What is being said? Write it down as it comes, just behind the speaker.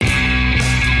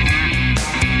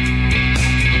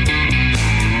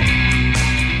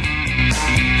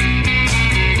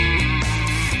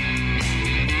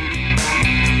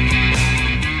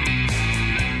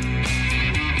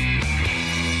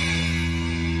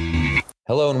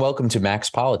Hello and welcome to Max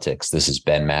Politics. This is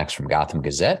Ben Max from Gotham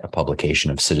Gazette, a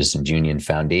publication of Citizens Union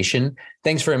Foundation.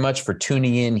 Thanks very much for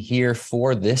tuning in here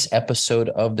for this episode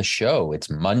of the show. It's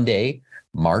Monday,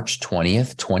 March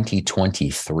 20th,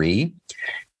 2023.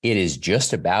 It is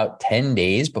just about 10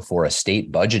 days before a state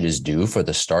budget is due for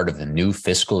the start of the new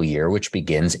fiscal year, which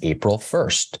begins April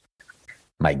 1st.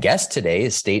 My guest today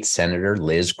is State Senator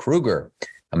Liz Krueger,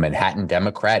 a Manhattan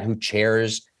Democrat who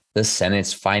chairs the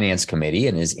Senate's Finance Committee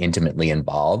and is intimately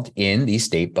involved in the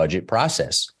state budget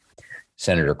process.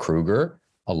 Senator Krueger,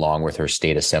 along with her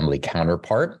state assembly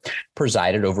counterpart,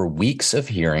 presided over weeks of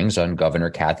hearings on Governor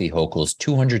Kathy Hochul's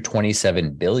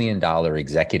 $227 billion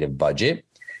executive budget,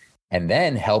 and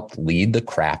then helped lead the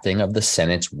crafting of the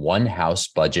Senate's one-house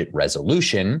budget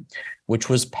resolution, which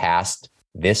was passed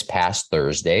this past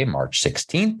Thursday, March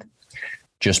 16th.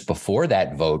 Just before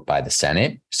that vote by the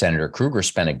Senate, Senator Krueger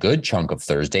spent a good chunk of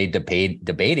Thursday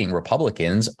debating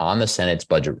Republicans on the Senate's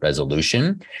budget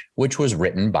resolution, which was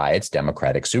written by its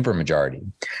Democratic supermajority.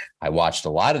 I watched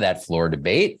a lot of that floor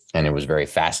debate, and it was very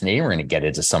fascinating. We're going to get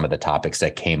into some of the topics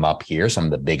that came up here, some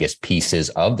of the biggest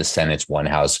pieces of the Senate's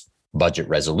one-house budget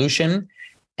resolution,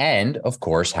 and, of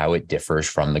course, how it differs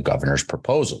from the governor's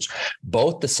proposals.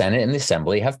 Both the Senate and the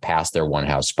Assembly have passed their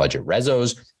one-house budget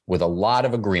resos, with a lot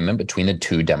of agreement between the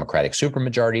two Democratic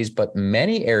supermajorities, but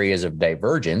many areas of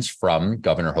divergence from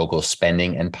Governor Hochul's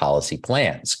spending and policy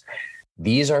plans.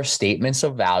 These are statements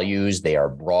of values. They are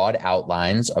broad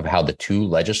outlines of how the two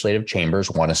legislative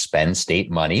chambers want to spend state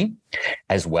money,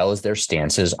 as well as their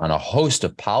stances on a host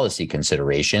of policy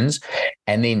considerations.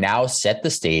 And they now set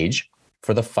the stage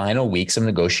for the final weeks of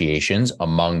negotiations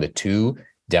among the two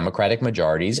Democratic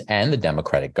majorities and the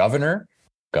Democratic governor.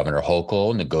 Governor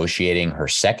Hochul negotiating her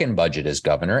second budget as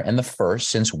governor and the first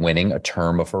since winning a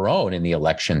term of her own in the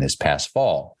election this past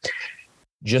fall.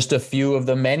 Just a few of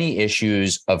the many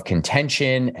issues of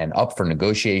contention and up for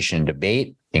negotiation and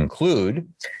debate include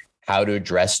how to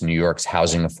address New York's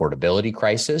housing affordability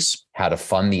crisis, how to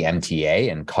fund the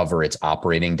MTA and cover its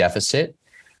operating deficit,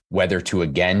 whether to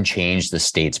again change the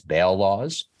state's bail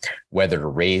laws, whether to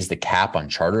raise the cap on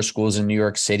charter schools in New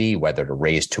York City, whether to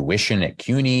raise tuition at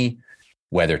CUNY,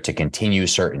 whether to continue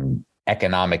certain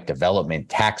economic development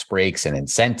tax breaks and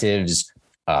incentives,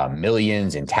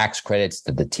 millions in tax credits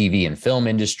to the TV and film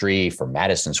industry, for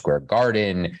Madison Square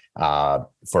Garden,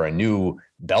 for a new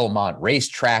Belmont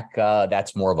racetrack.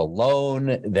 That's more of a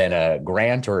loan than a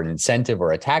grant or an incentive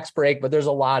or a tax break. But there's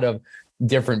a lot of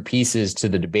different pieces to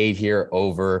the debate here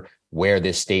over where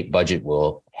this state budget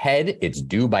will head. It's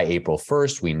due by April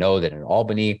 1st. We know that in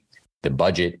Albany, the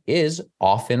budget is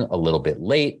often a little bit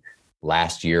late.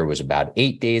 Last year was about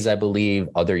 8 days, I believe.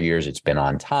 Other years, it's been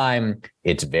on time.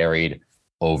 It's varied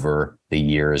over the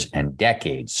years and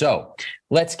decades. So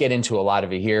let's get into a lot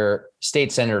of it here.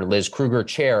 State Senator Liz Krueger,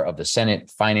 chair of the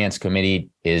Senate Finance Committee,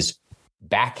 is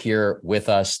back here with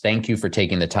us. Thank you for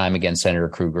taking the time again, Senator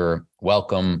Krueger.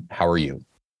 Welcome. How are you?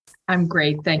 I'm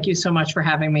great. Thank you so much for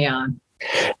having me on.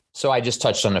 So I just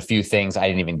touched on a few things. I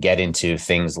didn't even get into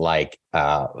things like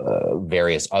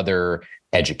various other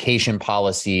education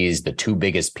policies. The two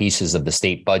biggest pieces of the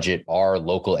state budget are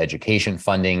local education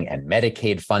funding and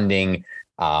Medicaid funding.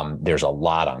 There's a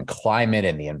lot on climate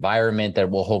and the environment that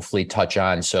we'll hopefully touch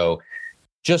on. So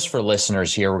just for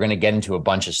listeners here, we're going to get into a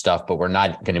bunch of stuff, but we're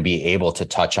not going to be able to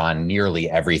touch on nearly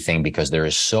everything because there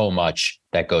is so much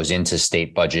that goes into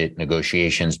state budget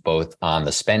negotiations, both on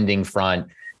the spending front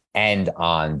and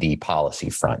on the policy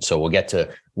front. So we'll get to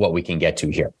what we can get to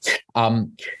here.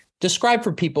 Describe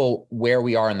for people where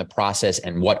we are in the process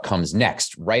and what comes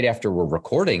next. Right after we're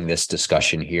recording this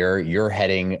discussion here, you're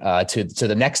heading to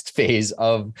the next phase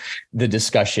of the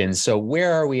discussion. So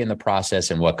where are we in the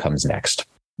process and what comes next?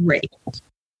 Great.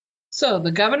 So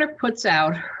the governor puts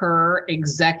out her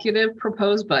executive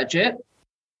proposed budget.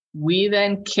 We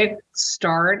then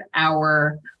kickstart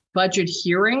our budget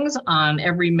hearings on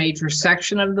every major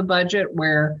section of the budget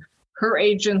where her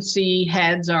agency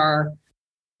heads are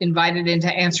invited in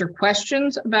to answer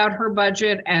questions about her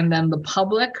budget, and then the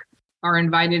public are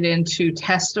invited in to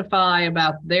testify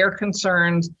about their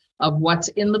concerns of what's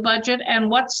in the budget and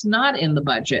what's not in the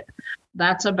budget.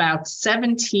 That's about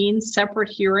 17 separate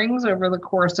hearings over the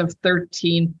course of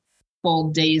 13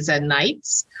 full days and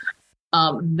nights.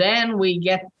 Then we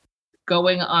get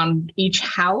going on each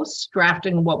house,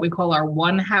 drafting what we call our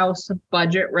one house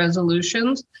budget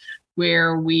resolutions,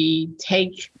 where we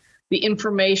take the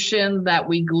information that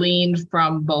we gleaned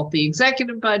from both the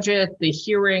executive budget, the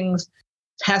hearings,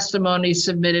 testimony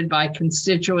submitted by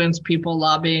constituents, people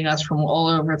lobbying us from all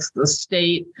over the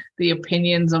state, the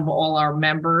opinions of all our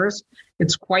members.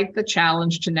 It's quite the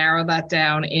challenge to narrow that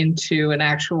down into an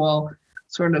actual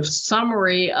sort of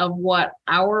summary of what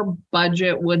our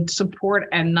budget would support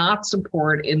and not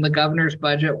support in the governor's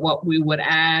budget, what we would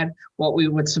add, what we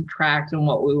would subtract, and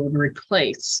what we would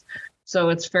replace. So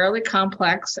it's fairly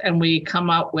complex, and we come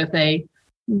up with a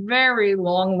very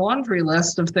long laundry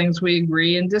list of things we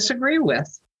agree and disagree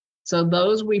with. So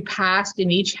those we passed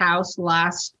in each house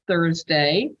last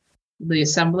Thursday, the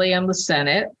Assembly and the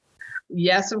Senate.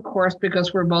 Yes, of course,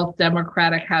 because we're both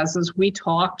Democratic houses. We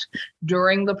talked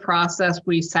during the process.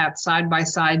 We sat side by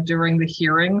side during the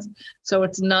hearings. So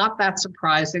it's not that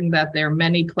surprising that there are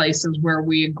many places where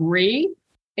we agree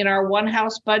in our one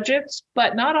house budgets,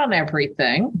 but not on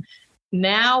everything.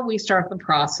 Now we start the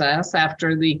process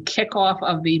after the kickoff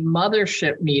of the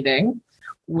mothership meeting,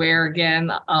 where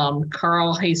again,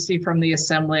 Carl Hasty from the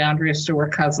Assembly, Andrea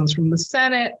Stewart Cousins from the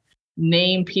Senate,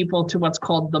 name people to what's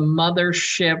called the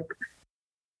Mothership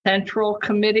Central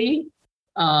Committee.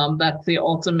 That's the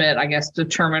ultimate, I guess,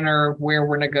 determiner of where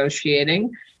we're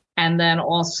negotiating. And then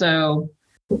also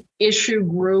issue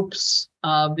groups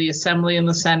of the Assembly and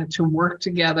the Senate to work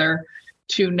together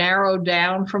to narrow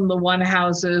down from the one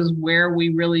houses where we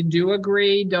really do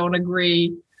agree, don't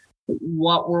agree,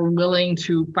 what we're willing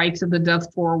to fight to the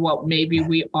death for, what maybe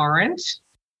we aren't.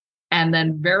 And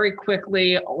then very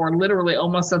quickly, or literally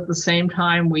almost at the same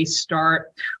time, we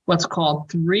start what's called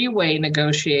three-way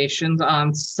negotiations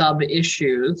on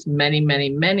sub-issues,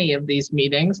 many of these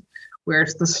meetings, where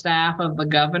it's the staff of the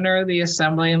governor, the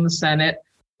Assembly, and the Senate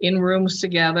in rooms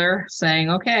together saying,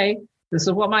 okay, this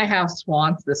is what my house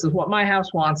wants, this is what my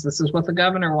house wants, this is what the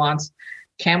governor wants.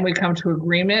 Can we come to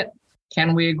agreement?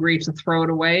 Can we agree to throw it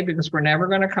away because we're never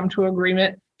going to come to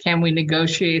agreement? Can we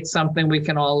negotiate something we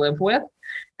can all live with?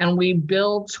 And we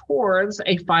build towards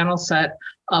a final set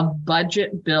of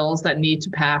budget bills that need to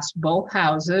pass both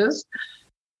houses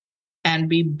and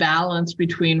be balanced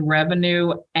between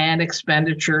revenue and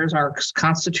expenditures. Our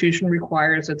Constitution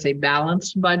requires it's a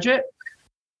balanced budget,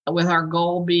 with our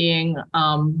goal being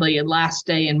the last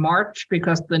day in March,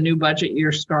 because the new budget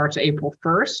year starts April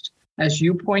 1st, as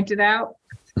you pointed out.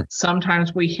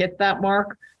 Sometimes we hit that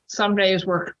mark. Some years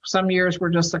we're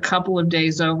just a couple of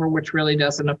days over, which really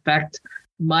doesn't affect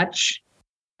much.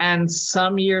 And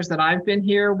some years that I've been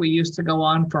here, we used to go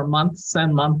on for months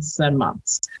and months and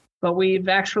months. But we've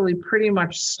actually pretty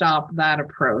much stopped that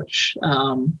approach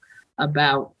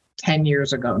about 10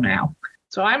 years ago now.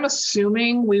 So I'm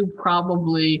assuming we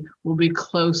probably will be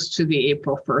close to the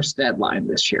April 1st deadline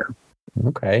this year.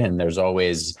 Okay. And there's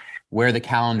always, where the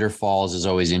calendar falls is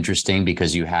always interesting,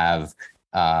 because you have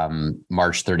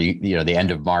March 30, the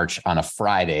end of March on a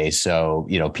Friday. So,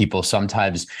 people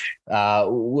sometimes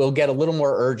will get a little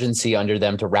more urgency under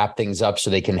them to wrap things up so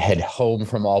they can head home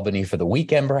from Albany for the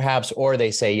weekend, perhaps, or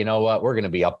they say, you know what, we're going to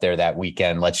be up there that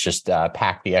weekend. Let's just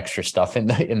pack the extra stuff in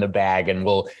the bag, and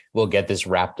we'll get this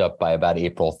wrapped up by about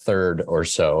April 3rd or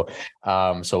so.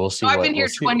 So we'll see. I've been here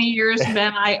 20 years,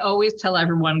 Ben. I always tell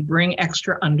everyone, bring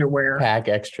extra underwear, pack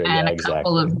extra, and a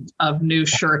couple of new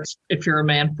shirts if you're a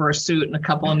man for a suit, and a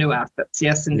couple of new outfits.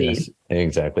 Yes, indeed. Yes,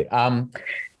 exactly.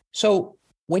 So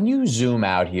when you zoom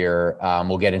out here,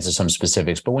 we'll get into some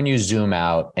specifics, but when you zoom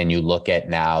out and you look at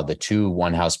now the two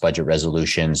one house budget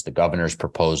resolutions, the governor's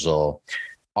proposal,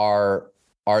 are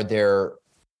there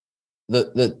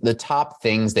the top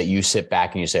things that you sit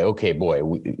back and you say, okay, boy,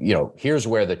 here's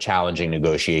where the challenging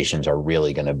negotiations are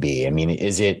really going to be? I mean,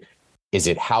 is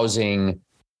it housing,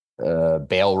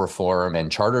 bail reform,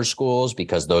 and charter schools?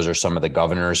 Because those are some of the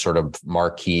governor's sort of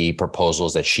marquee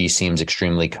proposals that she seems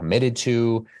extremely committed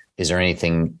to. Is there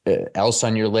anything else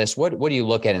on your list? What do you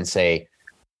look at and say,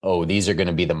 oh, these are going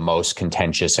to be the most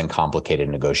contentious and complicated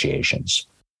negotiations?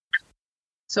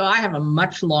 So I have a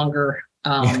much longer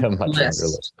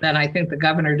list than I think the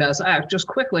governor does. Just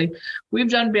quickly, we've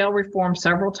done bail reform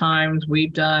several times.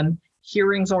 We've done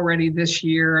hearings already this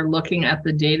year, looking at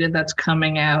the data that's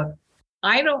coming out.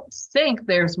 I don't think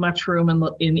there's much room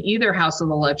in either house of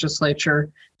the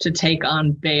legislature to take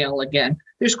on bail again.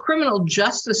 There's criminal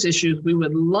justice issues we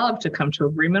would love to come to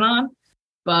agreement on,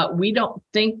 but we don't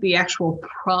think the actual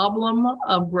problem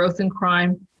of growth in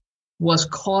crime was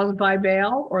caused by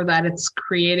bail, or that it's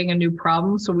creating a new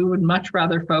problem. So we would much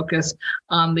rather focus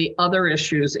on the other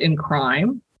issues in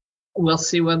crime. We'll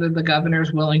see whether the governor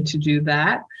is willing to do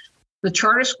that. The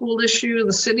charter school issue,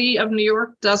 the city of New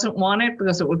York doesn't want it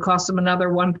because it would cost them another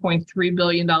 $1.3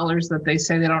 billion that they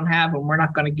say they don't have, and we're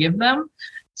not going to give them.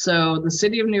 So the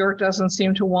city of New York doesn't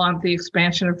seem to want the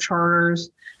expansion of charters,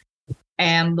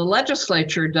 and the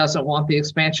legislature doesn't want the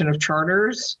expansion of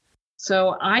charters.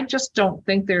 So I just don't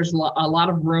think there's a lot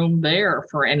of room there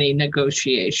for any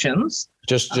negotiations.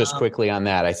 Just quickly on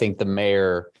that, I think the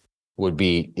mayor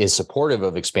is supportive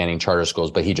of expanding charter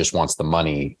schools, but he just wants the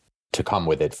money to come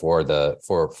with it for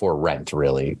rent,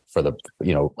 really, for the,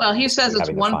 Well, he says it's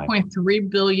 $1.3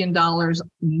 billion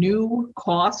new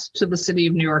cost to the city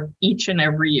of New York each and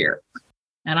every year.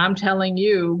 And I'm telling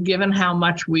you, given how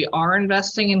much we are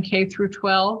investing in K through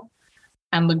 12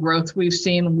 and the growth we've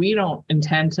seen, we don't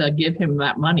intend to give him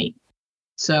that money.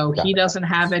 So he doesn't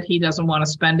have it. He doesn't want to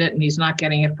spend it, and he's not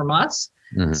getting it from us.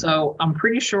 Mm-hmm. So I'm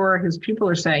pretty sure his people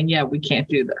are saying, yeah, we can't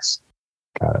do this.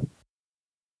 Got it.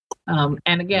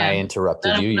 And again, I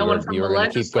interrupted you. You were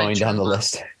going to keep going down the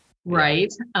list.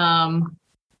 Right. Yeah.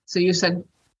 So you said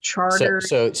charter.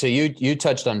 So you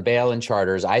touched on bail and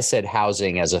charters. I said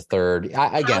housing as a third.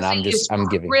 I'm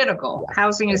giving critical. Yeah,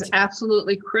 housing is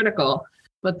absolutely critical.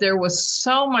 But there was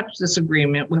so much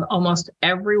disagreement with almost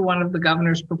every one of the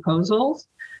governor's proposals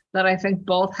that I think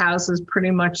both houses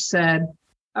pretty much said,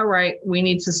 all right, we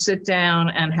need to sit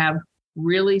down and have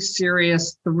really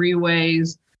serious three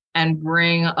ways and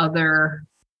bring other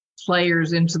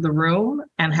players into the room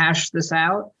and hash this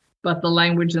out. But the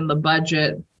language in the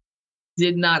budget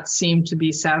did not seem to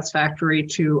be satisfactory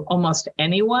to almost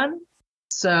anyone.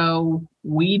 So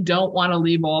we don't want to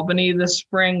leave Albany this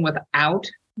spring without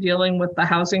dealing with the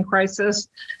housing crisis.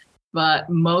 But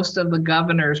most of the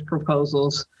governor's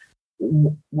proposals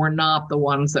were not the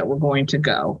ones that were going to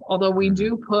go. Although we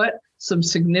do put some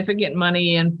significant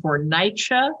money in for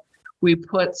NYCHA. We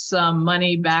put some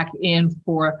money back in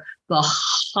for the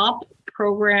HOP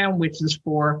program, which is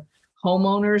for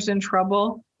homeowners in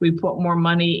trouble. We put more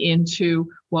money into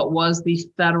what was the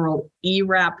federal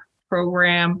ERAP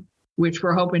program, which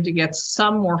we're hoping to get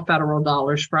some more federal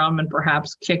dollars from and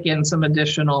perhaps kick in some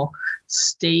additional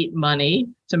state money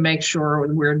to make sure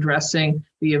we're addressing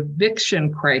the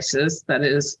eviction crisis that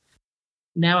is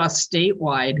now a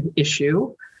statewide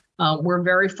issue. We're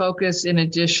very focused, in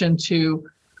addition to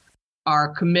our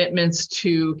commitments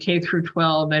to K through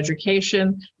 12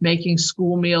 education, making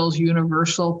school meals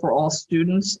universal for all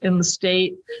students in the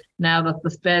state. Now that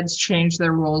the feds changed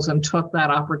their rules and took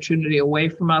that opportunity away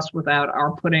from us without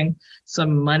our putting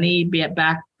some money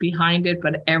back behind it,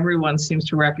 but everyone seems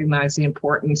to recognize the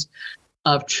importance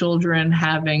of children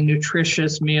having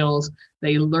nutritious meals.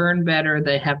 They learn better,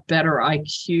 they have better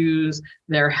IQs,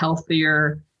 they're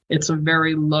healthier. It's a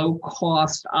very low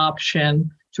cost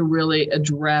option to really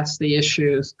address the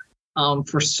issues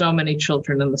for so many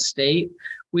children in the state.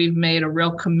 We've made a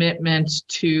real commitment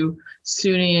to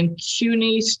SUNY and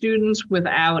CUNY students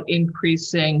without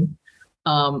increasing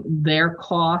their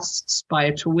costs by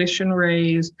a tuition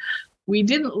raise. We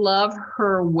didn't love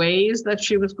her ways that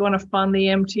she was going to fund the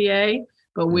MTA,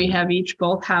 but we have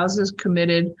both houses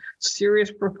committed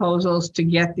serious proposals to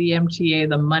get the MTA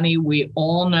the money we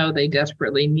all know they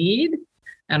desperately need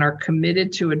and are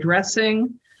committed to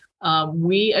addressing.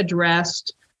 We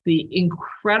addressed the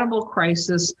incredible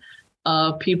crisis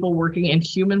of people working in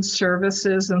human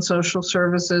services and social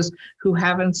services who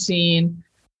haven't seen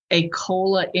a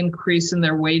COLA increase in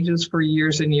their wages for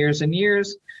years and years and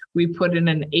years. We put in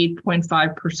an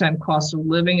 8.5% cost of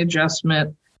living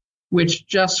adjustment, which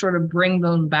just sort of bring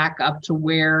them back up to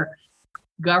where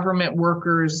government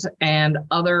workers and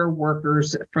other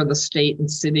workers for the state and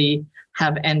city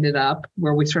have ended up,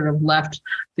 where we sort of left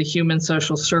the human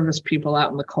social service people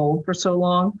out in the cold for so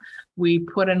long. We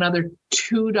put another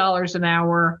 $2 an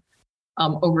hour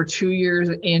over 2 years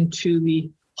into the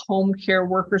home care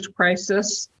workers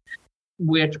crisis,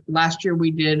 which last year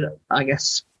we did, I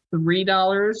guess,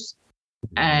 $3.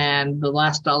 And the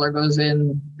last dollar goes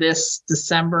in this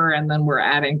December, and then we're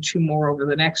adding 2 more over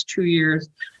the next 2 years.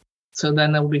 So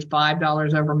then there will be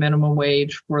 $5 over minimum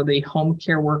wage for the home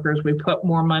care workers. We put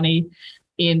more money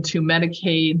into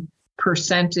Medicaid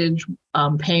percentage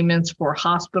payments for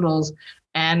hospitals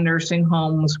and nursing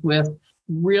homes, with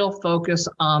real focus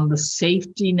on the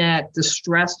safety net,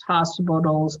 distressed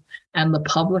hospitals, and the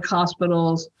public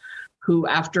hospitals who,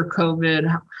 after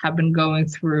COVID, have been going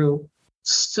through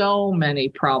so many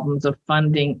problems of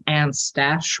funding and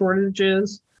staff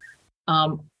shortages.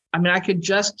 I could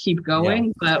just keep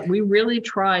going, but we really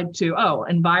tried to,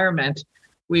 environment.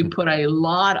 We put a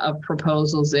lot of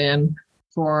proposals in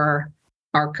for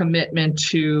our commitment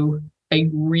to a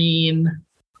green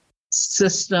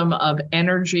system of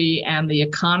energy and the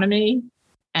economy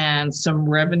and some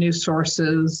revenue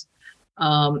sources.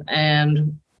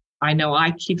 And I know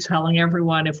I keep telling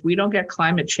everyone, if we don't get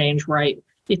climate change right,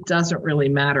 it doesn't really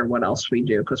matter what else we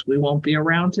do, because we won't be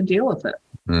around to deal with it.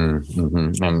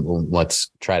 Mm-hmm. And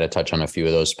let's try to touch on a few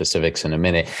of those specifics in a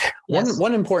minute. Yes.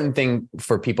 One important thing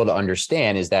for people to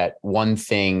understand is that one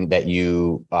thing that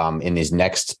you, in these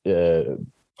next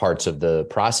parts of the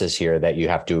process here, that you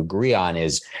have to agree on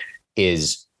is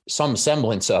is some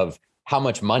semblance of how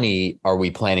much money are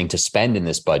we planning to spend in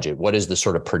this budget? What is the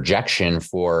sort of projection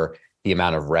for the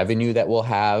amount of revenue that we'll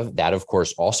have? That, of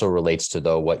course, also relates to,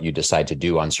 though, what you decide to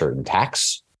do on certain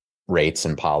tax rates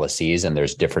and policies. And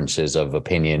there's differences of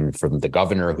opinion from the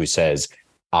governor, who says,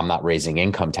 I'm not raising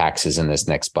income taxes in this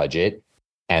next budget,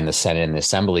 and the Senate and the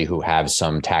Assembly, who have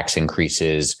some tax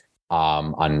increases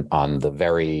on the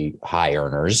very high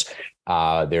earners.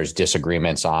 There's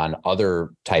disagreements on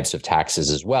other types of taxes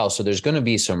as well. So there's going to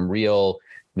be some real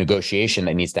negotiation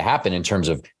that needs to happen in terms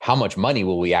of how much money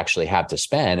will we actually have to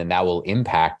spend. And that will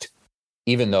impact,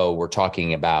 even though we're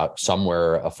talking about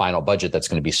a final budget that's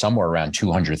going to be somewhere around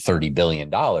 $230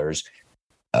 billion,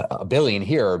 a billion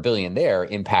here or a billion there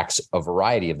impacts a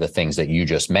variety of the things that you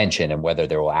just mentioned, and whether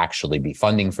there will actually be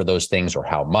funding for those things or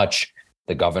how much.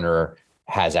 The governor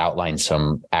has outlined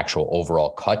some actual overall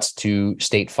cuts to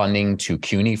state funding to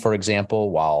CUNY, for example,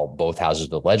 while both houses of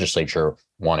the legislature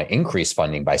want to increase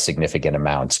funding by significant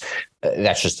amounts.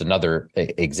 That's just another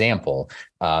example.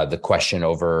 The question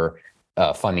over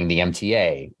funding the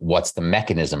MTA, what's the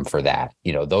mechanism for that?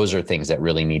 Those are things that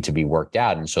really need to be worked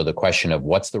out. And so the question of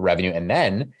what's the revenue, and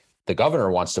then the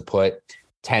governor wants to put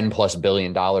 $10+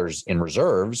 billion in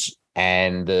reserves,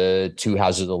 and the two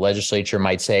houses of the legislature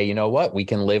might say, you know what, we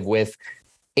can live with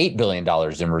 $8 billion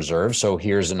in reserves. So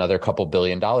here's another couple $1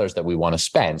 billion that we want to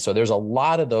spend. So there's a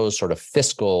lot of those sort of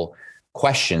fiscal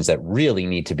questions that really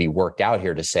need to be worked out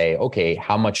here to say, okay,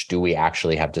 how much do we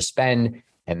actually have to spend?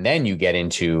 And then you get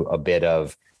into a bit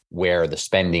of where the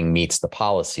spending meets the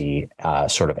policy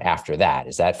sort of after that.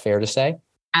 Is that fair to say?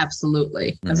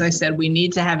 Absolutely. As I said, we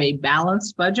need to have a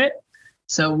balanced budget.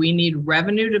 So we need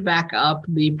revenue to back up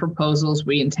the proposals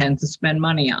we intend to spend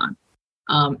money on.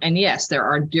 And yes, there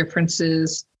are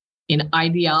differences in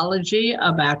ideology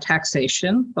about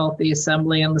taxation. Both the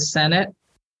Assembly and the Senate,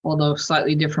 although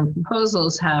slightly different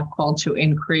proposals, have called to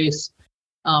increase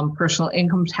personal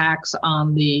income tax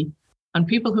on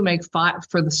people who make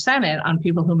for the Senate, on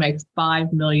people who make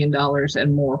 $5 million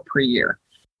and more per year.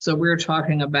 So we're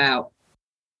talking about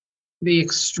the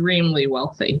extremely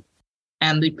wealthy.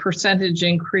 And the percentage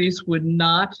increase would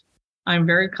not, I'm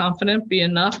very confident, be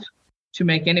enough to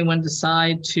make anyone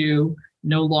decide to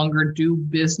no longer do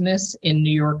business in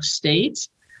New York State.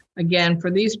 Again,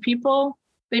 for these people,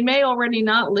 they may already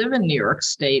not live in New York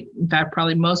State. In fact,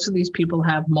 probably most of these people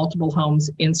have multiple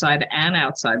homes inside and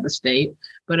outside the state.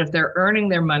 But if they're earning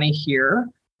their money here,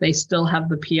 they still have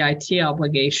the PIT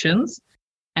obligations.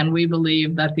 And we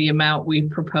believe that the amount we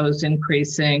proposed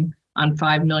increasing on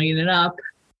 $5 million and up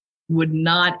would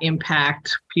not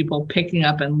impact people picking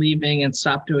up and leaving and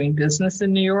stop doing business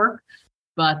in New York.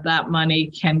 But that money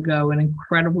can go an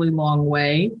incredibly long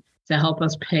way to help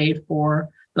us pay for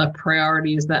the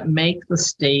priorities that make the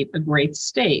state a great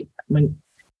state. I mean,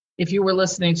 if you were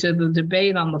listening to the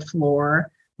debate on the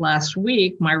floor last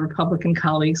week, my Republican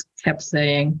colleagues kept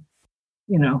saying,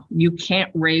 you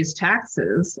can't raise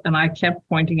taxes. And I kept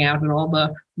pointing out that all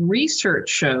the research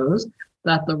shows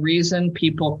that the reason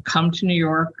people come to New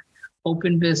York,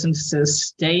 open businesses,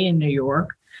 stay in New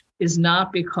York, is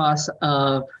not because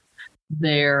of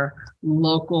their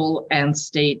local and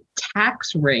state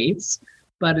tax rates,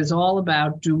 but is all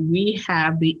about, do we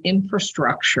have the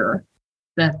infrastructure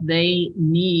that they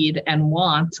need and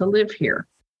want to live here?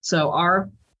 So our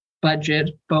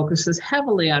budget focuses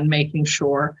heavily on making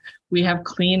sure we have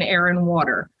clean air and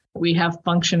water, we have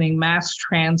functioning mass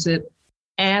transit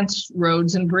and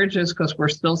roads and bridges, because we're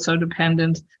still so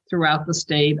dependent throughout the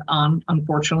state on,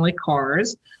 unfortunately,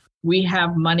 cars. We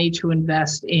have money to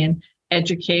invest in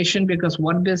education, because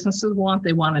what do businesses want?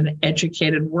 They want an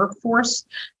educated workforce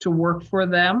to work for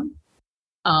them.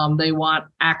 They want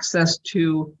access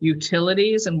to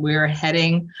utilities, and we're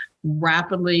heading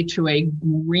rapidly to a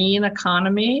green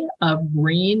economy of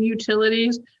green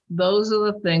utilities. Those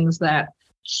are the things that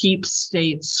keep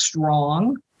states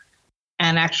strong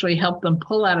and actually help them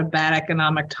pull out of bad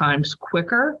economic times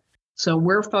quicker. So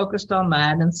we're focused on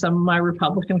that. And some of my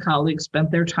Republican colleagues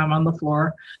spent their time on the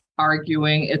floor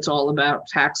arguing it's all about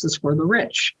taxes for the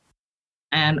rich.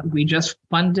 And we just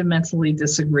fundamentally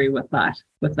disagree with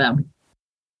them.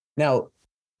 Now,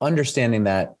 understanding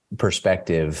that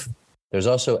perspective, there's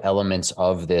also elements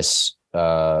of this,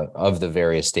 of the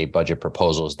various state budget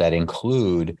proposals that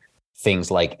include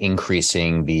things like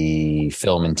increasing the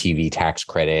film and TV tax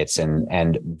credits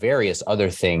and various other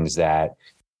things that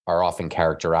are often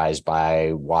characterized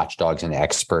by watchdogs and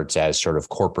experts as sort of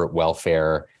corporate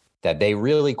welfare that they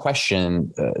really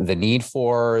question the need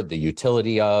for, the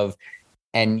utility of,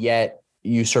 and yet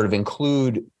you sort of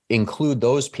include include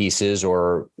those pieces,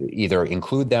 or either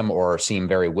include them or seem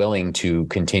very willing to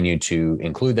continue to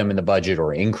include them in the budget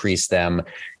or increase them.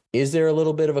 Is there a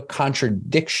little bit of a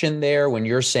contradiction there when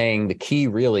you're saying the key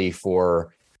really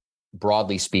for,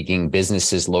 broadly speaking,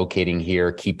 businesses locating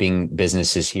here, keeping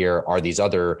businesses here, are these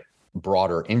other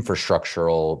broader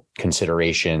infrastructural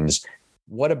considerations?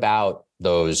 What about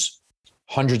those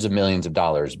hundreds of millions of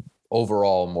dollars,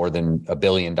 overall more than $1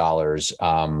 billion,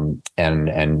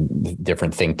 and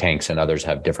different think tanks and others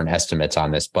have different estimates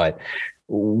on this, but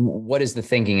what is the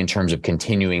thinking in terms of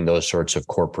continuing those sorts of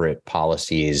corporate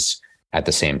policies at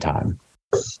the same time?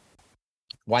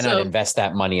 Why not invest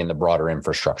that money in the broader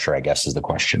infrastructure, I guess, is the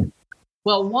question.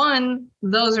 Well, one,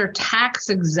 those are tax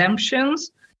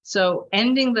exemptions. So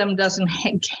ending them doesn't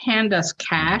hand us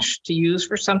cash to use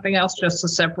for something else, just to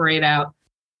separate out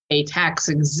a tax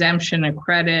exemption, a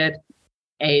credit,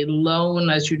 a loan,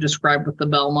 as you described with the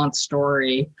Belmont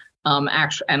story, an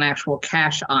actual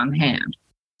cash on hand.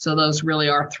 So those really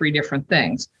are three different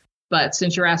things. But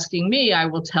since you're asking me, I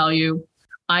will tell you,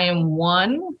 I am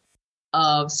one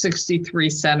of 63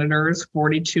 senators,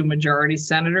 42 majority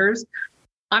senators.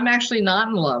 I'm actually not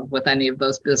in love with any of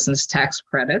those business tax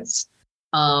credits.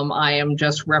 I am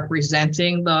just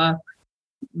representing the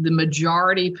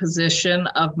majority position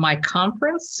of my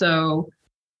conference. So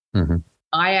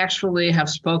I actually have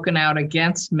spoken out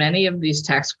against many of these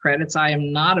tax credits. I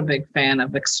am not a big fan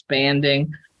of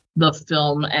expanding the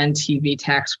film and TV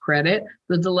tax credit.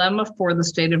 The dilemma for the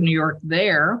state of New York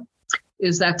there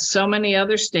is that so many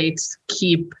other states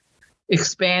keep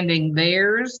expanding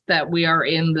theirs that we are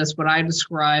in this, what I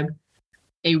describe,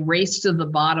 a race to the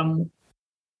bottom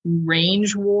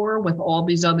range war with all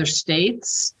these other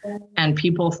states, and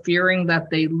people fearing that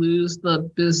they lose the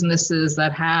businesses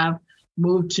that have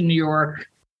moved to New York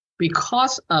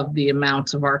because of the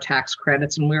amounts of our tax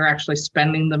credits. And we're actually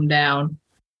spending them down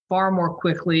far more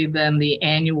quickly than the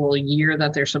annual year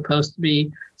that they're supposed to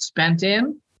be spent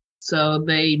in. So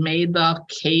they made the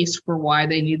case for why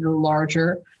they needed a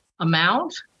larger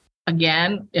amount.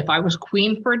 Again, if I was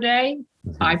queen for a day,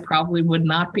 I probably would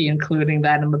not be including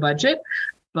that in the budget.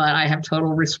 But I have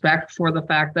total respect for the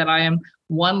fact that I am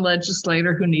one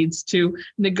legislator who needs to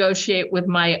negotiate with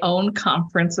my own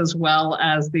conference as well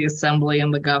as the assembly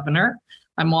and the governor.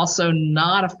 I'm also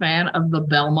not a fan of the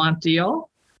Belmont deal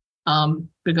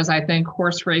because I think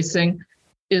horse racing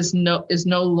is no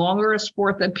longer a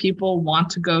sport that people want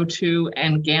to go to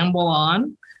and gamble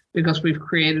on, because we've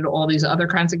created all these other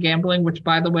kinds of gambling, which,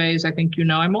 by the way, as I think you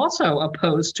know, I'm also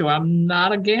opposed to. I'm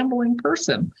not a gambling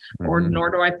person,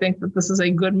 nor do I think that this is a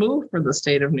good move for the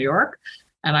state of New York.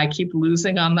 And I keep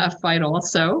losing on that fight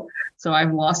also. So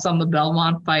I've lost on the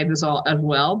Belmont fight as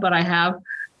well. But I have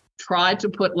tried to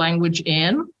put language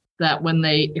in that when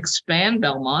they expand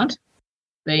Belmont,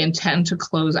 they intend to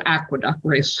close Aqueduct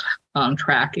race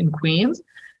track in Queens.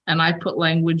 And I put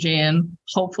language in,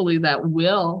 hopefully that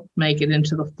will make it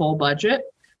into the full budget,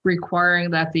 requiring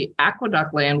that the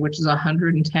Aqueduct land, which is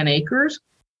 110 acres,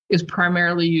 is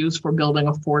primarily used for building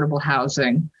affordable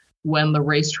housing when the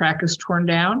racetrack is torn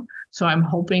down. So I'm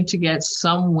hoping to get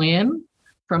some win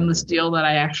from this deal that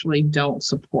I actually don't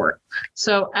support.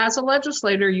 So as a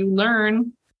legislator, you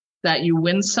learn that you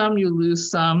win some, you lose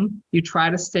some, you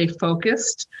try to stay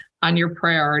focused on your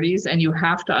priorities, and you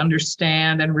have to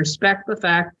understand and respect the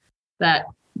fact that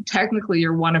technically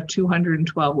you're one of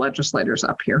 212 legislators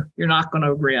up here. You're not going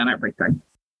to agree on everything.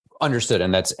 Understood.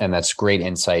 And that's great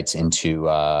insights into,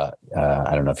 I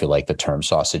don't know if you like the term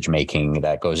sausage making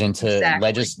that goes into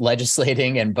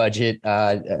legislating and budget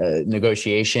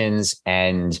negotiations.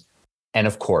 And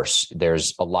of course,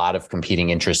 there's a lot of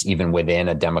competing interests, even within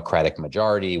a Democratic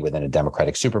majority, within a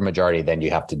Democratic supermajority. Then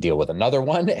you have to deal with another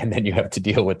one, and then you have to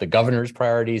deal with the governor's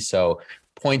priorities. So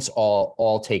points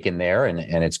all taken there. And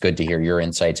it's good to hear your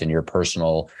insights and your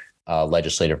personal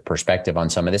legislative perspective on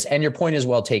some of this. And your point is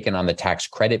well taken on the tax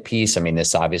credit piece. I mean,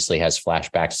 this obviously has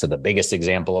flashbacks to the biggest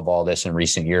example of all this in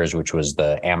recent years, which was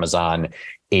the Amazon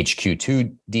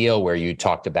HQ2 deal, where you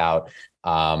talked about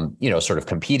sort of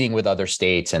competing with other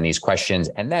states and these questions.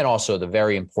 And then also the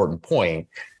very important point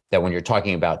that when you're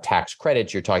talking about tax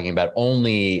credits, you're talking about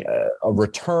only a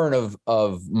return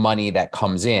of money that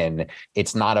comes in.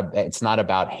 It's not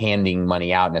about handing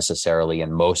money out necessarily.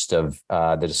 And most of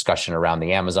the discussion around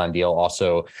the Amazon deal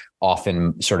also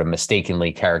often sort of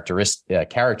mistakenly characterize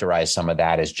some of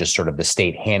that as just sort of the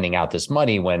state handing out this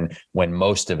money when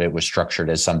most of it was structured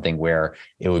as something where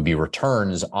it would be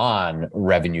returns on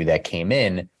revenue that came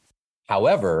in.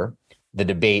 However, the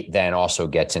debate then also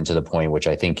gets into the point, which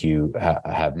I think you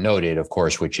have noted, of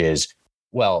course, which is,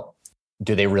 well,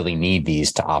 do they really need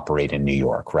these to operate in New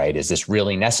York, right? Is this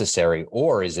really necessary?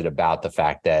 Or is it about the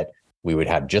fact that we would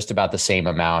have just about the same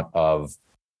amount of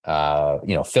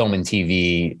film and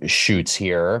TV shoots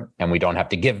here, and we don't have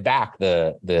to give back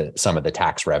the some of the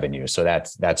tax revenue? So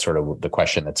that's sort of the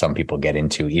question that some people get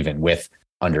into, even with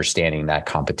understanding that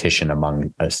competition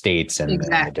among states and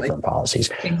the different policies.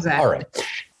 Exactly. All right.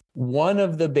 One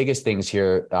of the biggest things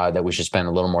here that we should spend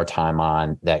a little more time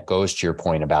on, that goes to your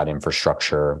point about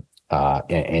infrastructure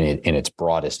in its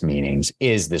broadest meanings,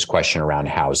 is this question around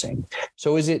housing.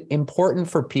 So is it important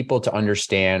for people to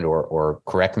understand, or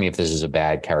correct me if this is a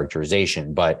bad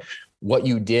characterization, but what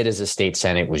you did as a state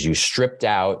Senate was you stripped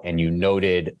out and you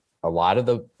noted a lot of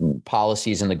the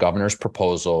policies in the governor's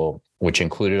proposal, which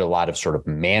included a lot of sort of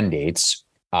mandates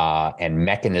and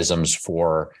mechanisms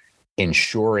for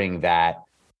ensuring that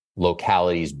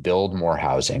localities build more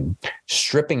housing,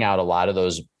 stripping out a lot of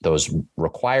those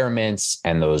requirements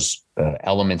and those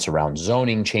elements around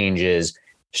zoning changes,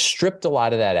 stripped a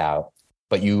lot of that out,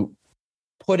 but you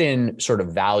put in sort of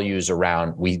values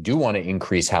around, we do want to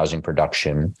increase housing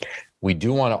production. We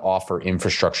do want to offer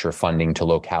infrastructure funding to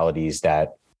localities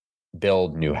that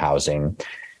build new housing,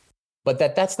 but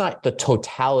that's not the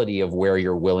totality of where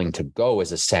you're willing to go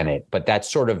as a Senate, but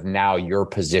that's sort of now your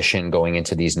position going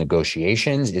into these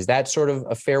negotiations. Is that sort of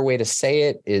a fair way to say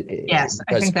it? Yes,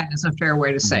 I think that is a fair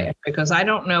way to say it, because I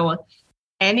don't know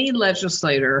any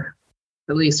legislator,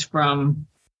 at least from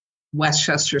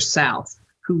Westchester South,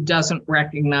 who doesn't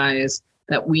recognize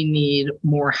that we need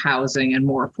more housing and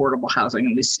more affordable housing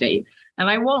in the state.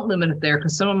 And I won't limit it there,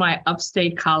 because some of my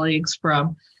upstate colleagues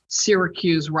from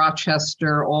Syracuse,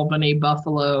 Rochester, Albany,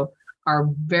 Buffalo,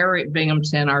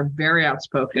 Binghamton are very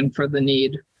outspoken for the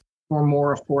need for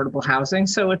more affordable housing.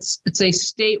 So it's a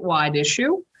statewide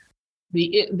issue.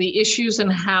 The issues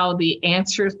and how the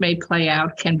answers may play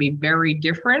out can be very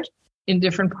different in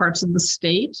different parts of the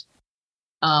state,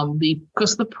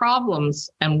 because the problems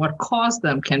and what caused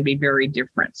them can be very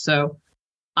different. So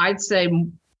I'd say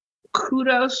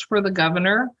kudos for the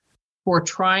governor for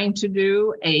trying to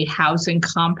do a housing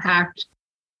compact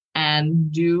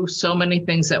and do so many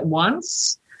things at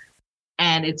once.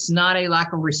 And it's not a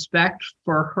lack of respect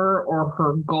for her or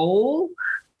her goal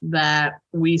that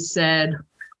we said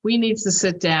we need to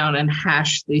sit down and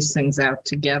hash these things out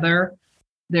together.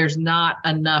 There's not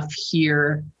enough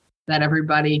here that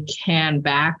everybody can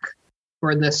back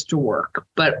for this to work.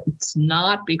 But it's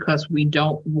not because we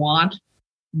don't want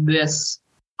this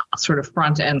sort of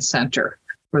front and center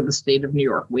for the state of New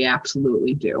York. We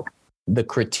absolutely do. The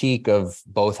critique of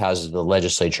both houses of the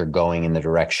legislature going in the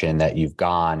direction that you've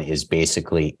gone is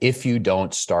basically, if you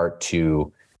don't start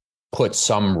to put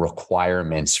some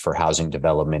requirements for housing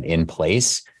development in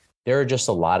place, there are just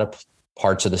a lot of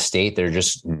parts of the state that are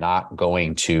just not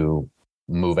going to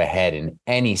move ahead in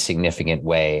any significant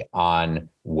way on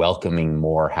welcoming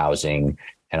more housing.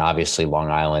 And obviously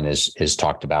Long Island is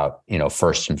talked about,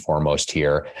 first and foremost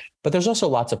here. But there's also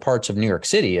lots of parts of New York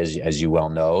City, as you well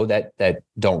know, that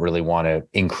don't really want to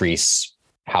increase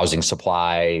housing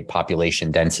supply,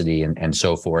 population density, and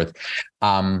so forth.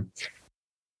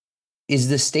 Is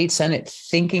the state Senate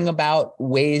thinking about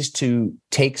ways to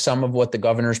take some of what the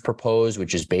governor's proposed,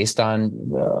 which is based on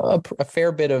a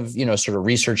fair bit of, sort of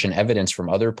research and evidence from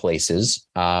other places,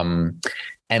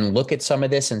 and look at some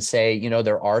of this and say,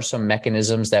 there are some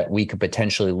mechanisms that we could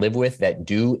potentially live with that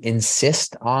do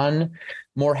insist on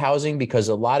more housing? Because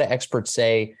a lot of experts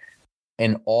say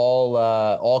an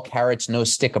all carrots, no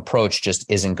stick approach just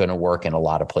isn't going to work in a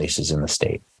lot of places in the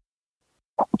state.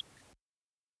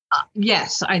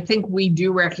 Yes, I think we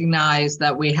do recognize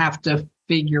that we have to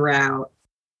figure out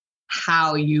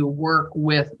how you work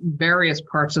with various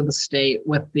parts of the state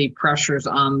with the pressures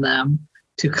on them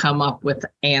to come up with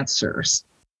answers.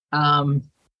 New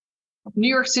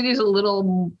York City is a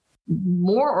little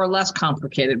more or less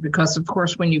complicated because, of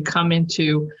course, when you come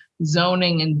into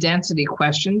zoning and density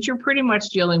questions, you're pretty much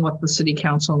dealing with the city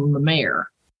council and the mayor,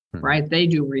 right? They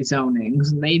do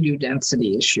rezonings and they do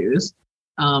density issues.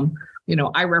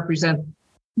 I represent,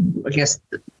 I guess,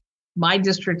 my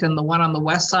district and the one on the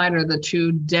west side are the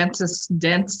two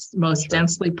most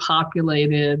densely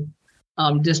populated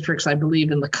districts, I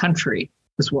believe, in the country,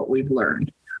 is what we've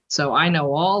learned. So I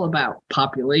know all about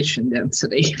population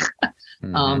density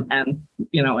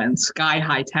and sky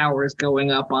high towers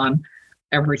going up on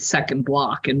every second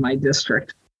block in my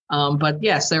district. But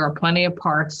yes, there are plenty of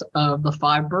parts of the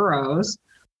 5 boroughs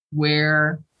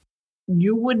where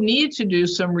you would need to do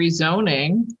some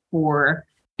rezoning for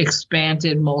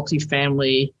expanded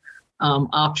multifamily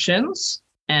options.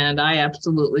 And I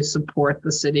absolutely support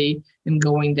the city in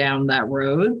going down that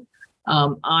road.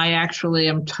 I actually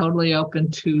am totally open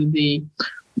to the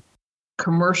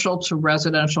commercial to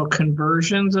residential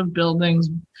conversions of buildings,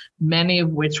 many of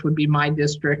which would be my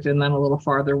district, and then a little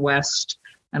farther west,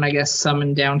 and I guess some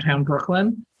in downtown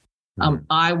Brooklyn.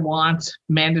 I want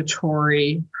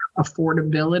mandatory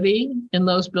affordability in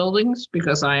those buildings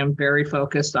because I am very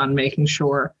focused on making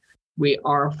sure we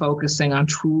are focusing on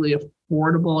truly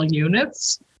affordable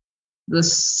units. The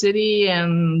city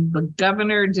and the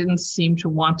governor didn't seem to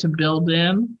want to build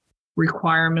in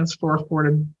requirements for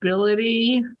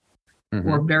affordability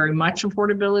or very much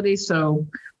affordability. So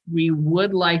we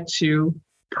would like to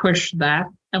push that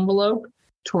envelope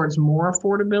towards more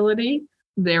affordability.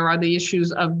 There are the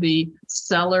issues of the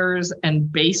cellars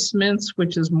and basements,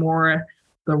 which is more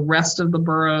the rest of the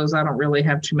boroughs. I don't really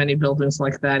have too many buildings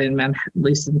like that in Manhattan, at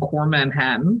least in core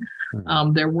Manhattan.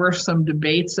 There were some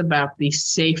debates about the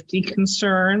safety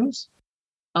concerns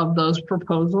of those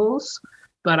proposals,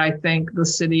 but I think the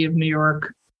city of New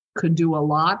York could do a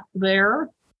lot there.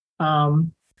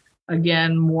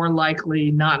 Again, more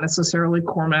likely not necessarily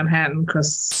core Manhattan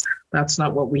because that's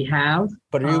not what we have.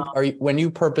 But are you when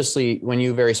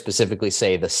you very specifically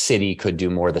say the city could do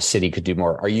more,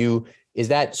 is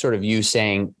that sort of you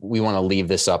saying we want to leave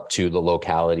this up to the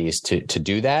localities to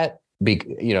do that?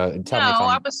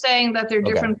 I was saying that there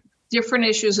are different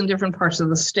issues in different parts of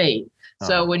the state.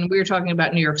 So when we were talking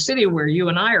about New York City, where you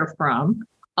and I are from,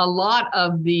 a lot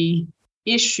of the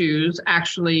issues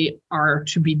actually are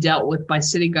to be dealt with by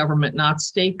city government, not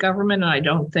state government. And I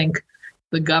don't think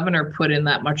the governor put in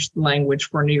that much language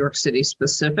for New York City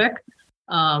specific,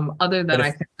 other than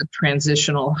I think the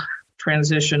transition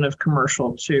of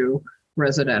commercial to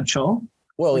residential.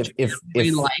 Well,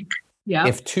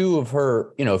 if two of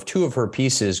her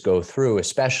pieces go through,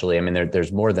 especially, I mean,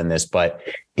 there's more than this, but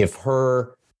if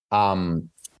her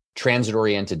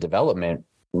transit-oriented development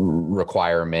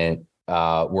requirement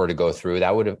were to go through,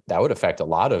 that would affect a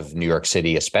lot of New York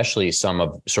City, especially some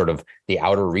of sort of the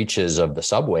outer reaches of the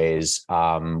subways,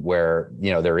 where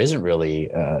there isn't really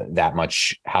that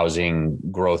much housing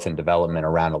growth and development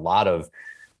around a lot of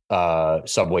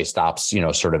subway stops,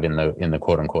 sort of in the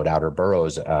quote unquote outer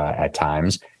boroughs at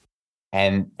times.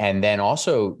 And then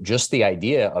also just the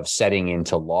idea of setting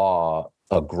into law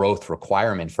a growth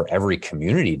requirement for every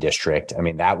community district. I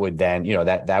mean, that would then,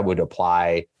 that would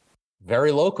apply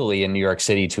very locally in New York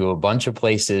City to a bunch of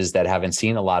places that haven't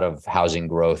seen a lot of housing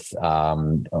growth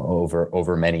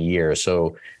over many years.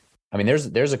 So, I mean,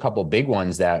 there's a couple big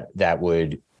ones that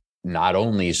would not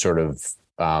only sort of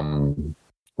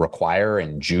require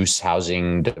and juice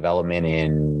housing development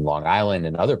in Long Island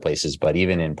and other places, but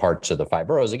even in parts of the five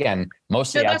boroughs, again,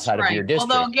 mostly outside of your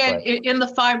district. Although again, in the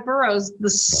five boroughs,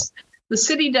 the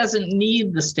city doesn't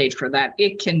need the state for that.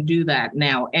 It can do that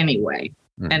now anyway.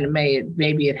 And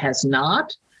maybe it has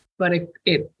not, but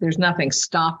there's nothing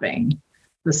stopping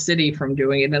the city from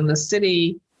doing it. And the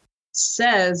city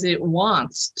says it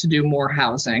wants to do more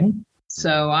housing.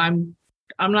 So I'm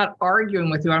not arguing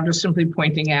with you. I'm just simply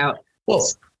pointing out, well,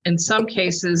 in some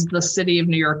cases, the city of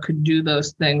New York could do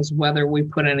those things, whether we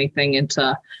put anything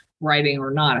into writing or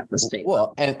not at the state.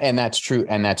 Well, and that's true.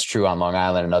 And that's true on Long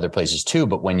Island and other places too.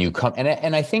 But when you come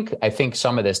and I think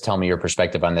some of this, tell me your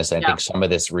perspective on this. I think some of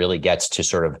this really gets to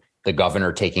sort of the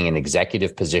governor taking an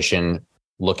executive position,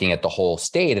 looking at the whole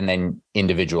state, and then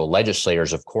individual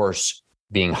legislators, of course,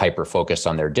 being hyper focused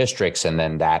on their districts. And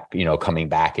then that, coming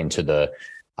back into the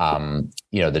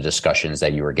the discussions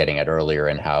that you were getting at earlier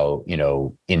and how,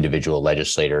 individual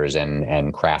legislators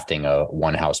and crafting a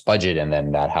one house budget, and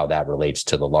then how that relates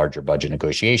to the larger budget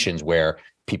negotiations where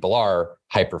people are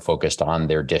hyper focused on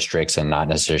their districts and not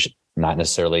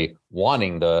necessarily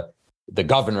wanting the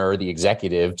governor, the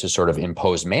executive, to sort of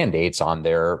impose mandates on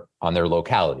their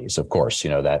localities. Of course,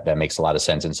 that makes a lot of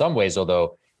sense in some ways,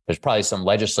 although there's probably some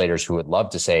legislators who would love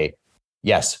to say,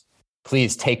 yes,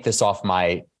 please take this off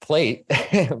my plate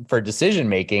for decision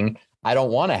making. I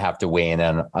don't want to have to weigh in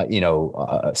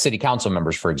on, city council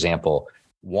members, for example,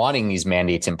 wanting these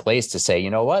mandates in place to say,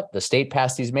 what, the state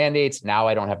passed these mandates. Now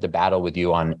I don't have to battle with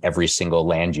you on every single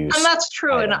land use. And that's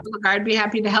true. And look, I'd be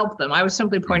happy to help them. I was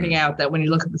simply pointing out that when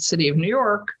you look at the city of New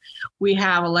York, we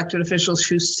have elected officials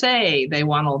who say they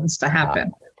want all this to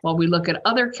happen. While we look at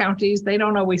other counties, they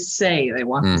don't always say they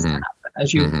want this to happen,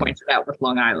 as you pointed out with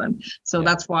Long Island. So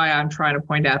that's why I'm trying to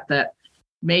point out that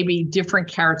maybe different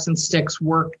carrots and sticks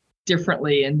work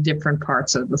differently in different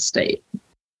parts of the state.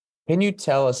 Can you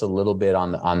tell us a little bit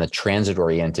on the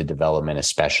transit-oriented development,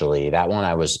 especially that one?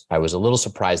 I was a little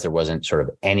surprised there wasn't sort of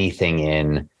anything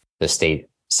in the state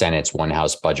Senate's one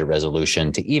house budget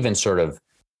resolution to even sort of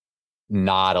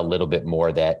nod a little bit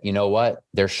more that,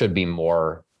 there should be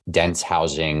more dense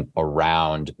housing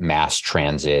around mass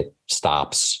transit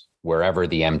stops wherever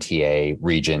the MTA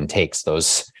region takes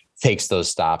those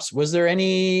stops. Was there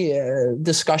any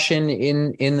discussion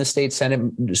in the state Senate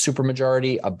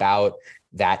supermajority about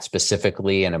that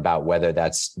specifically, and about whether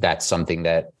that's something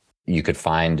that you could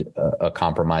find a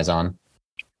compromise on?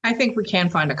 I think we can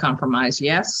find a compromise,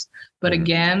 yes. But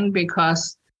again,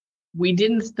 because we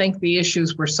didn't think the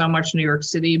issues were so much New York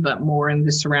City, but more in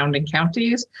the surrounding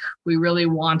counties, we really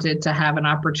wanted to have an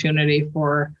opportunity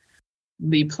for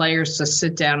the players to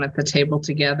sit down at the table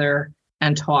together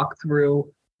and talk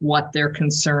through what their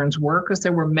concerns were, because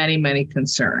there were many, many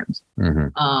concerns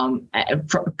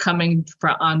coming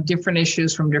from on different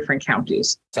issues from different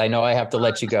counties. I know I have to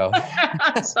let you go.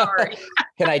 Sorry.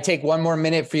 Can I take one more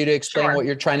minute for you to explain Sure. what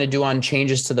you're trying to do on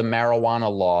changes to the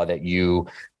marijuana law that you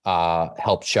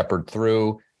helped shepherd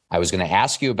through? I was going to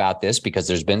ask you about this because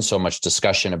there's been so much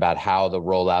discussion about how the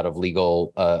rollout of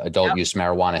legal adult use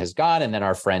marijuana has gone. And then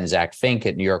our friend Zach Fink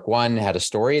at New York One had a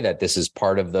story that this is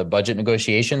part of the budget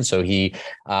negotiation. So he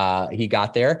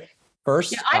got there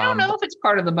first. Yeah, I don't know if it's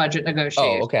part of the budget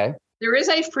negotiation. Oh, okay. There is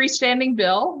a freestanding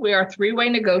bill. We are three-way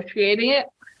negotiating it.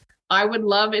 I would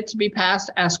love it to be passed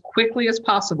as quickly as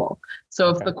possible. So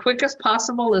if the quickest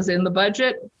possible is in the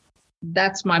budget,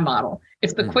 that's my model.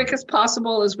 If the quickest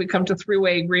possible is we come to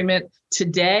three-way agreement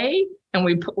today and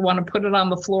we want to put it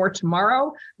on the floor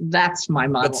tomorrow, that's my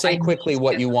model. But say quickly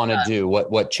what you want to do.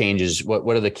 What changes? What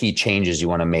are the key changes you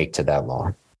want to make to that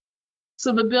law?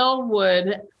 So the bill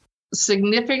would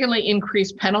significantly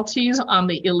increase penalties on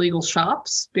the illegal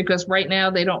shops, because right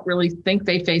now they don't really think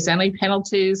they face any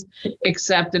penalties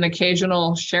except an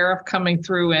occasional sheriff coming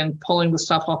through and pulling the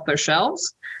stuff off their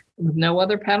shelves with no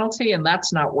other penalty, and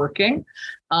that's not working.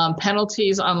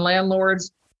 Penalties on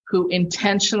landlords who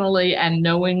intentionally and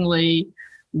knowingly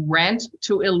rent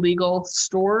to illegal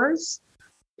stores,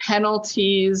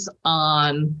 penalties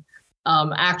on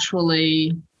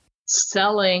actually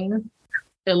selling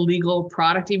illegal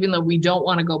product, even though we don't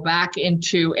want to go back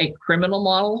into a criminal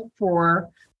model for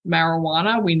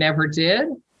marijuana. We never did.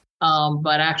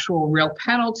 But actual real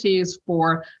penalties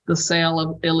for the sale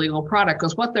of illegal product,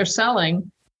 because what they're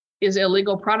selling is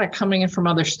illegal product coming in from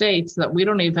other states that we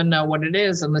don't even know what it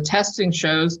is. And the testing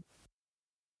shows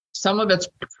some of it's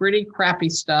pretty crappy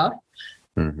stuff.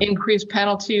 Increased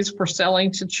penalties for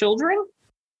selling to children,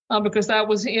 because that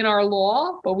was in our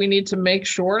law, but we need to make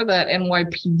sure that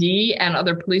NYPD and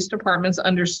other police departments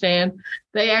understand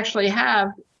they actually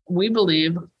have, we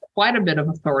believe, quite a bit of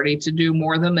authority to do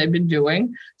more than they've been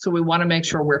doing. So we want to make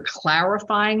sure we're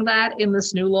clarifying that in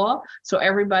this new law so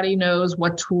everybody knows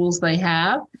what tools they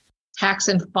have. Tax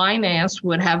and finance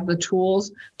would have the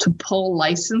tools to pull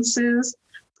licenses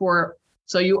for,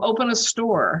 so you open a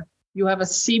store, you have a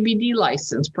CBD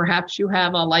license, perhaps you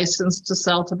have a license to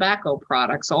sell tobacco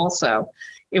products also.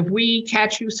 If we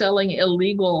catch you selling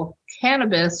illegal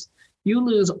cannabis, you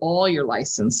lose all your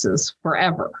licenses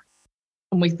forever.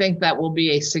 And we think that will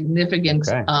be a significant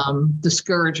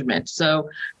discouragement. So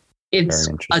it's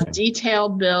a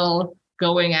detailed bill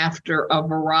going after a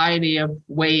variety of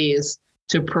ways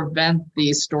to prevent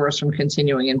these stores from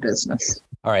continuing in business.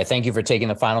 All right. Thank you for taking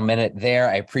the final minute there.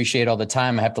 I appreciate all the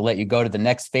time. I have to let you go to the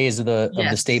next phase of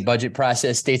the state budget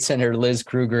process. State Senator Liz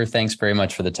Krueger, thanks very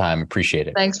much for the time. Appreciate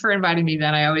it. Thanks for inviting me,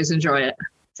 Ben. I always enjoy it.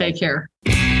 Take care.